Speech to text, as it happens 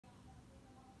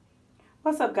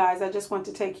What's up, guys? I just want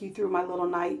to take you through my little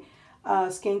night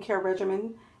skincare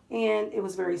regimen, and it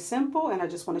was very simple, and I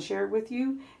just want to share it with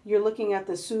you. You're looking at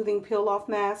the Soothing Peel-Off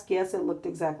Mask. Yes, it looked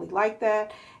exactly like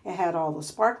that. It had all the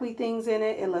sparkly things in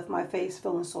it. It left my face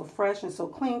feeling so fresh and so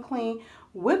clean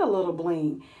with a little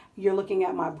bling. You're looking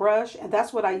at my brush, and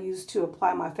that's what I use to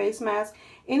apply my face mask.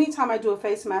 Anytime I do a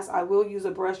face mask, I will use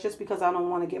a brush just because I don't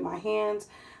want to get my hands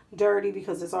dirty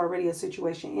because it's already a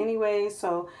situation anyway.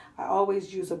 So I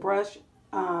always use a brush.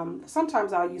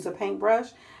 Sometimes I'll use a paintbrush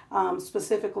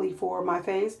specifically for my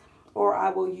face, or I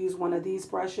will use one of these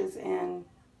brushes and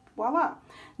voila.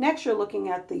 Next, you're looking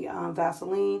at the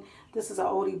Vaseline. This is an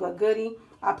oldie but goodie.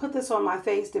 I put this on my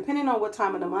face. Depending on what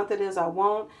time of the month it is, I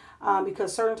won't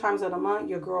because certain times of the month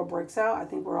your girl breaks out. I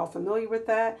think we're all familiar with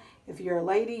that. If you're a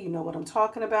lady, you know what I'm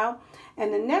talking about.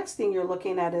 And the next thing you're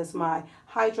looking at is my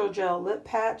Hydrogel Lip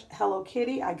Patch, Hello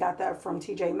Kitty. I got that from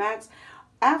TJ Maxx.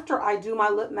 After I do my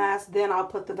lip mask, then I'll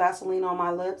put the Vaseline on my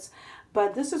lips.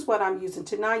 But this is what I'm using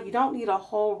tonight. You don't need a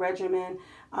whole regimen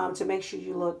to make sure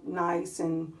you look nice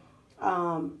and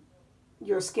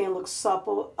your skin looks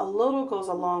supple. A little goes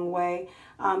a long way.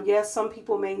 Yes, some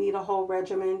people may need a whole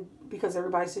regimen because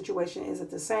everybody's situation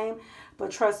isn't the same. But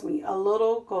trust me, a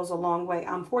little goes a long way.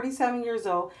 I'm 47 years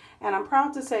old, and I'm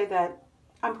proud to say that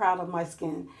I'm proud of my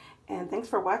skin. And thanks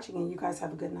for watching, and you guys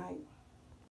have a good night.